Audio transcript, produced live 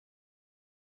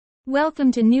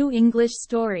Welcome to New English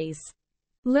Stories.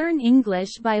 Learn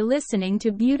English by listening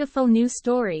to beautiful new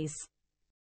stories.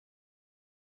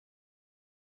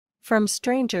 From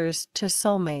Strangers to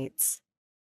Soulmates.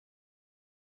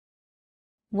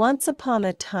 Once upon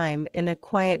a time in a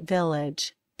quiet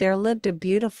village, there lived a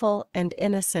beautiful and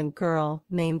innocent girl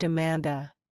named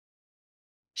Amanda.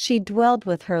 She dwelled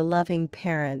with her loving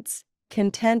parents,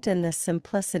 content in the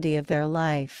simplicity of their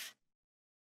life.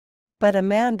 But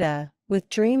Amanda, with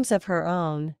dreams of her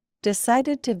own,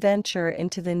 decided to venture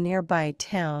into the nearby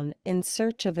town in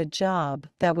search of a job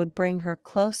that would bring her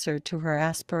closer to her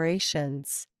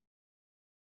aspirations.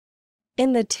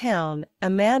 In the town,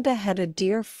 Amanda had a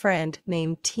dear friend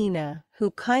named Tina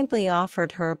who kindly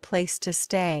offered her a place to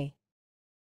stay.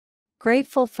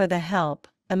 Grateful for the help,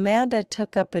 Amanda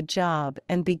took up a job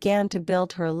and began to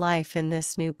build her life in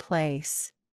this new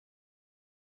place.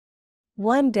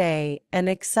 One day, an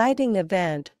exciting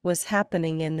event was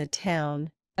happening in the town,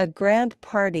 a grand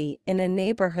party in a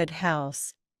neighborhood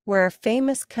house, where a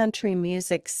famous country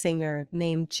music singer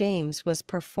named James was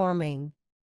performing.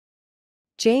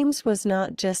 James was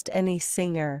not just any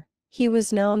singer, he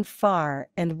was known far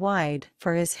and wide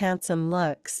for his handsome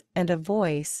looks and a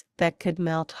voice that could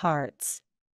melt hearts.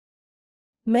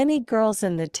 Many girls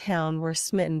in the town were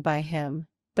smitten by him,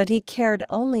 but he cared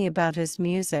only about his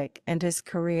music and his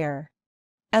career.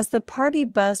 As the party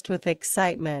buzzed with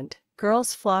excitement,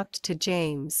 girls flocked to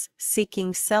James,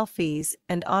 seeking selfies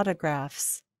and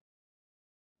autographs.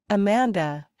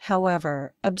 Amanda,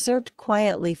 however, observed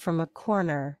quietly from a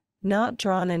corner, not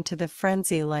drawn into the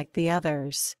frenzy like the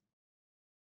others.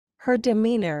 Her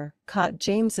demeanor caught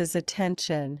James's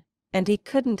attention, and he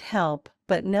couldn't help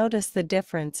but notice the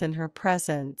difference in her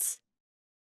presence.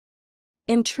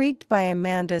 Intrigued by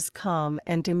Amanda's calm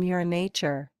and demure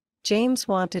nature, James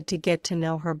wanted to get to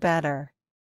know her better.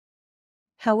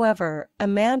 However,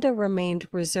 Amanda remained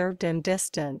reserved and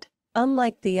distant,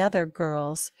 unlike the other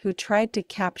girls who tried to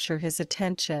capture his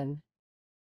attention.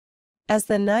 As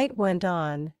the night went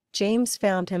on, James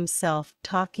found himself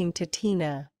talking to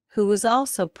Tina, who was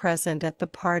also present at the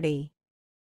party.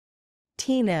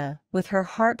 Tina, with her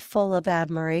heart full of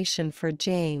admiration for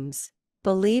James,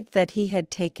 believed that he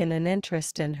had taken an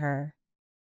interest in her.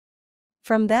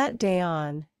 From that day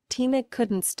on, Tina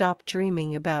couldn't stop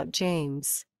dreaming about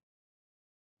James.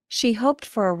 She hoped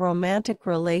for a romantic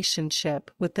relationship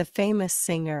with the famous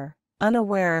singer,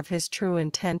 unaware of his true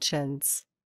intentions.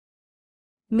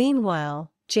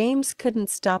 Meanwhile, James couldn't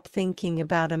stop thinking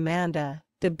about Amanda,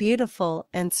 the beautiful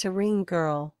and serene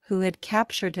girl who had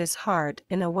captured his heart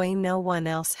in a way no one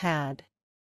else had.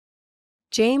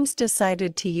 James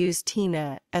decided to use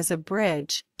Tina as a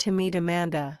bridge to meet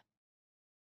Amanda.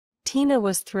 Tina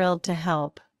was thrilled to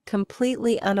help,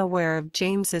 completely unaware of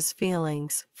James's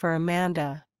feelings for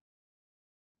Amanda.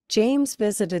 James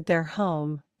visited their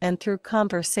home, and through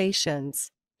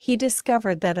conversations, he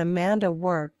discovered that Amanda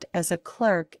worked as a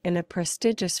clerk in a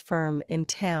prestigious firm in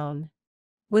town.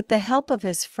 With the help of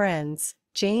his friends,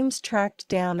 James tracked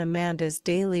down Amanda's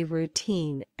daily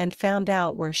routine and found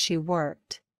out where she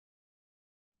worked.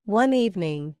 One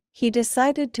evening, he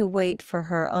decided to wait for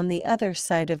her on the other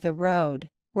side of the road,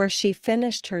 where she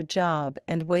finished her job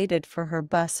and waited for her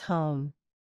bus home.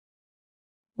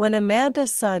 When Amanda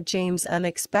saw James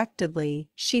unexpectedly,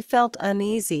 she felt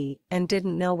uneasy and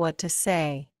didn't know what to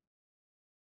say.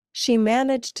 She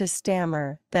managed to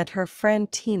stammer that her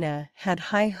friend Tina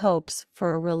had high hopes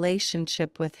for a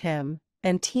relationship with him,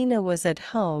 and Tina was at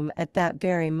home at that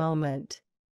very moment.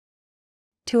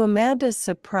 To Amanda's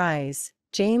surprise,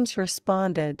 James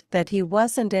responded that he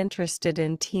wasn't interested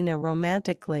in Tina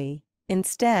romantically.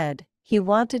 Instead, he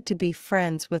wanted to be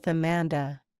friends with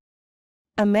Amanda.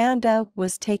 Amanda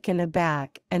was taken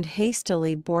aback and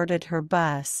hastily boarded her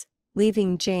bus,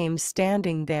 leaving James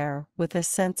standing there with a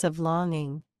sense of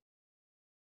longing.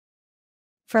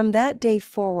 From that day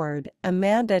forward,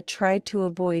 Amanda tried to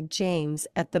avoid James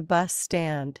at the bus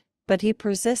stand, but he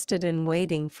persisted in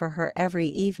waiting for her every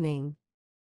evening.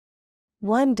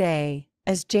 One day,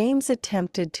 as James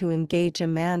attempted to engage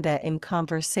Amanda in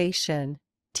conversation,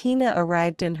 Tina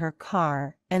arrived in her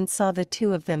car and saw the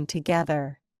two of them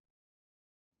together.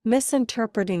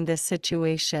 Misinterpreting the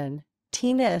situation,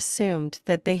 Tina assumed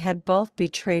that they had both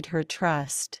betrayed her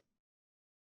trust.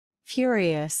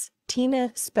 Furious,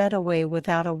 Tina sped away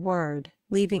without a word,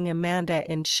 leaving Amanda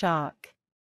in shock.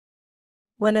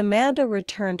 When Amanda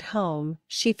returned home,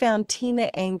 she found Tina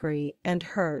angry and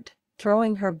hurt,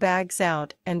 throwing her bags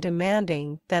out and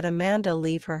demanding that Amanda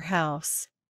leave her house.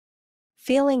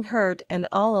 Feeling hurt and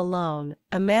all alone,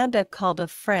 Amanda called a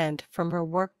friend from her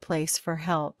workplace for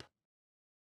help.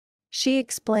 She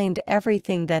explained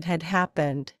everything that had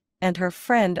happened, and her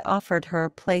friend offered her a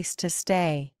place to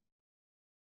stay.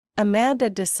 Amanda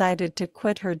decided to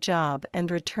quit her job and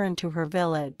return to her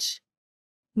village.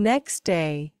 Next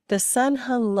day, the sun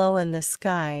hung low in the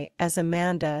sky as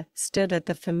Amanda stood at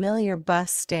the familiar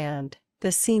bus stand,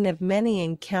 the scene of many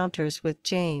encounters with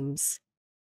James.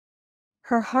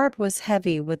 Her heart was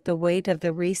heavy with the weight of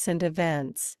the recent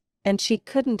events, and she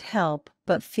couldn't help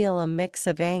but feel a mix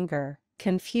of anger,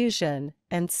 confusion,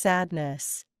 and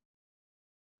sadness.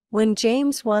 When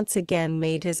James once again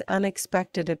made his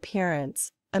unexpected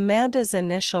appearance, Amanda's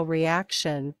initial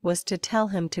reaction was to tell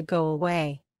him to go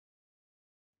away.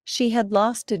 She had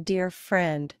lost a dear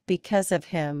friend because of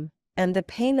him, and the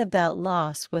pain of that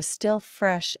loss was still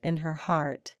fresh in her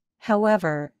heart.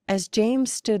 However, as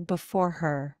James stood before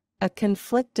her, a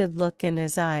conflicted look in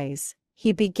his eyes,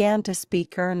 he began to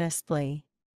speak earnestly.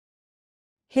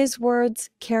 His words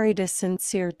carried a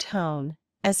sincere tone,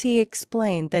 as he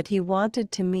explained that he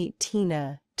wanted to meet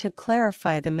Tina to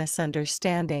clarify the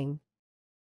misunderstanding.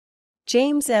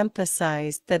 James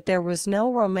emphasized that there was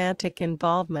no romantic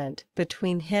involvement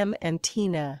between him and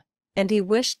Tina, and he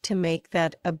wished to make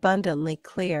that abundantly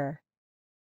clear.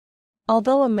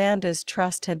 Although Amanda's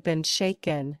trust had been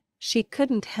shaken, she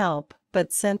couldn't help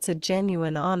but sense a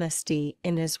genuine honesty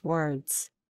in his words.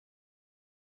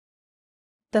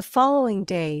 The following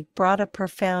day brought a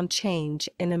profound change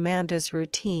in Amanda's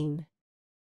routine.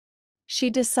 She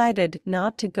decided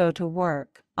not to go to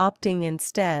work, opting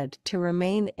instead to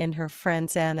remain in her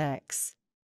friend's annex.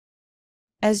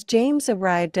 As James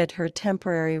arrived at her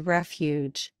temporary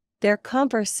refuge, their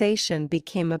conversation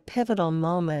became a pivotal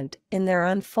moment in their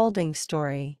unfolding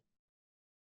story.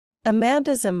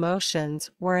 Amanda's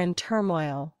emotions were in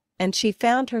turmoil, and she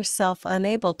found herself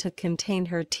unable to contain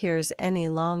her tears any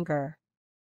longer.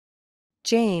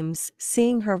 James,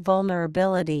 seeing her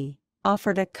vulnerability,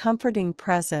 offered a comforting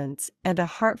presence and a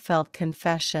heartfelt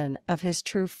confession of his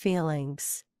true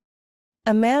feelings.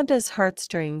 Amanda's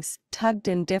heartstrings tugged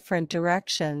in different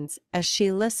directions as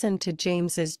she listened to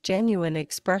James's genuine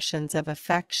expressions of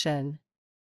affection.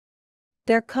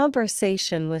 Their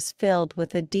conversation was filled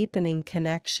with a deepening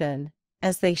connection,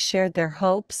 as they shared their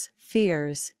hopes,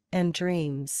 fears, and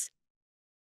dreams.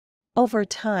 Over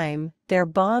time, their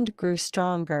bond grew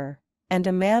stronger, and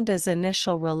Amanda's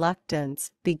initial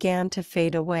reluctance began to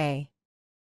fade away.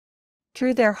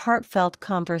 Through their heartfelt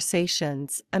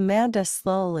conversations, Amanda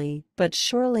slowly but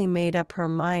surely made up her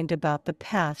mind about the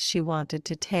path she wanted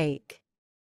to take.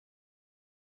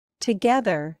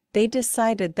 Together, they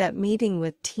decided that meeting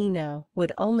with Tina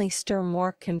would only stir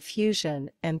more confusion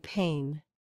and pain.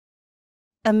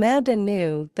 Amanda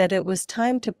knew that it was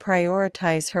time to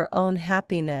prioritize her own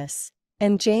happiness,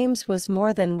 and James was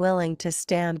more than willing to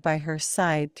stand by her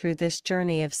side through this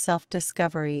journey of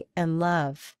self-discovery and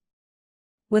love.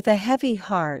 With a heavy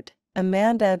heart,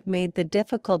 Amanda made the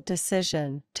difficult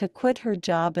decision to quit her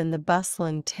job in the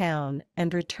bustling town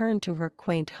and return to her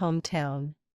quaint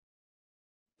hometown.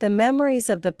 The memories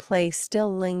of the place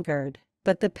still lingered,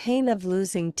 but the pain of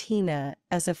losing Tina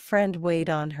as a friend weighed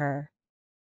on her.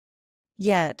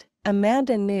 Yet,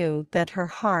 Amanda knew that her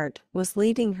heart was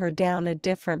leading her down a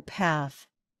different path,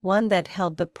 one that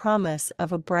held the promise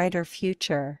of a brighter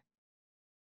future.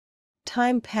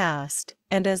 Time passed,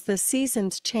 and as the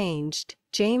seasons changed,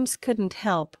 James couldn't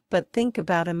help but think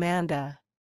about Amanda.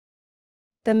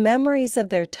 The memories of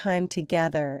their time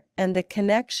together and the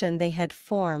connection they had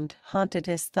formed haunted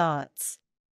his thoughts.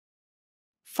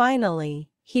 Finally,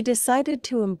 he decided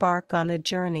to embark on a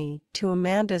journey to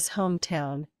Amanda's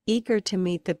hometown, eager to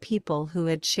meet the people who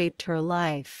had shaped her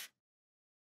life.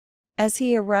 As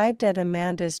he arrived at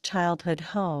Amanda's childhood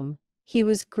home, he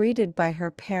was greeted by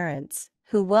her parents,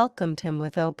 who welcomed him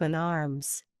with open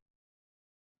arms.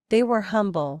 They were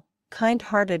humble,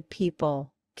 kind-hearted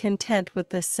people, content with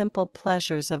the simple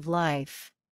pleasures of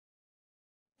life.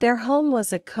 Their home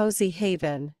was a cozy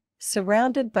haven,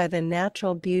 surrounded by the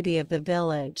natural beauty of the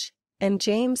village, and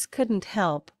James couldn't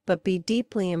help but be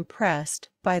deeply impressed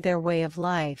by their way of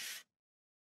life.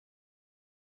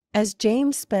 As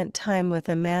James spent time with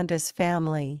Amanda's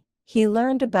family, he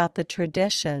learned about the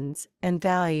traditions and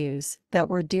values that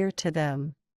were dear to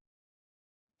them.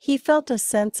 He felt a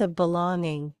sense of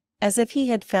belonging, as if he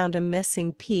had found a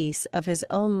missing piece of his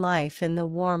own life in the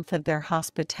warmth of their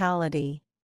hospitality.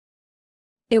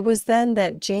 It was then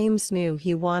that James knew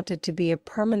he wanted to be a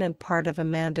permanent part of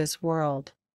Amanda's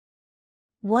world.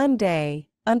 One day,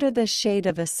 under the shade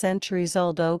of a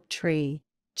centuries-old oak tree,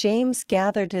 James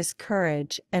gathered his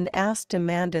courage and asked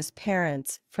Amanda's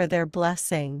parents for their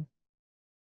blessing.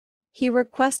 He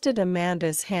requested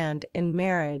Amanda's hand in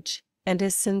marriage, and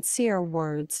his sincere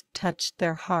words touched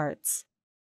their hearts.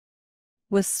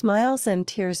 With smiles and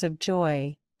tears of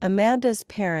joy, Amanda's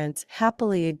parents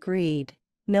happily agreed,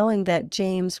 knowing that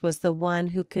James was the one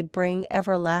who could bring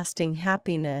everlasting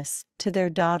happiness to their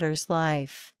daughter's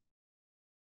life.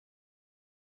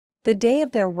 The day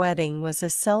of their wedding was a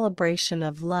celebration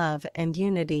of love and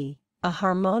unity, a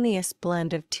harmonious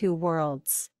blend of two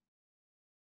worlds.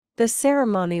 The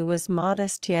ceremony was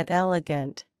modest yet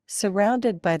elegant,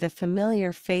 surrounded by the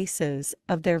familiar faces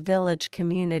of their village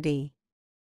community.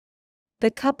 The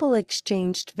couple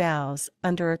exchanged vows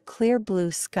under a clear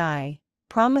blue sky,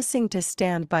 promising to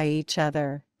stand by each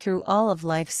other through all of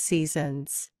life's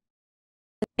seasons.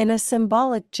 In a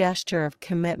symbolic gesture of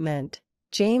commitment,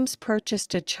 James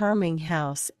purchased a charming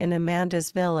house in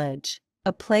Amanda's village,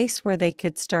 a place where they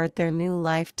could start their new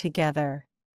life together.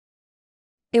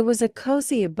 It was a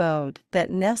cozy abode that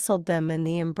nestled them in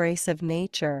the embrace of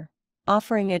nature,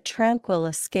 offering a tranquil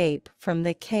escape from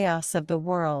the chaos of the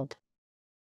world.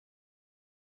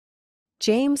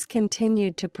 James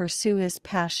continued to pursue his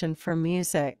passion for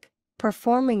music,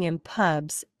 performing in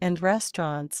pubs and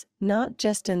restaurants not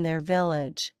just in their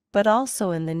village, but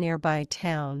also in the nearby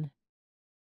town.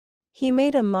 He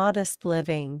made a modest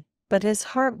living, but his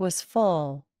heart was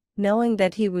full, knowing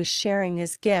that he was sharing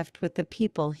his gift with the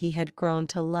people he had grown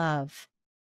to love.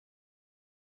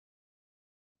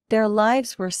 Their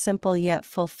lives were simple yet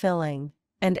fulfilling,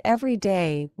 and every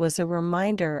day was a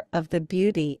reminder of the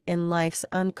beauty in life's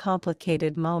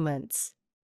uncomplicated moments.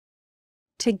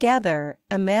 Together,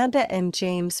 Amanda and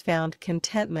James found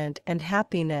contentment and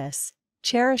happiness,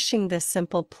 cherishing the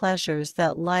simple pleasures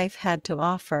that life had to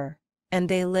offer, and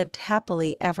they lived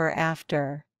happily ever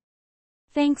after.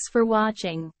 Thanks for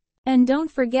watching. And don't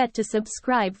forget to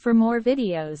subscribe for more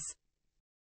videos.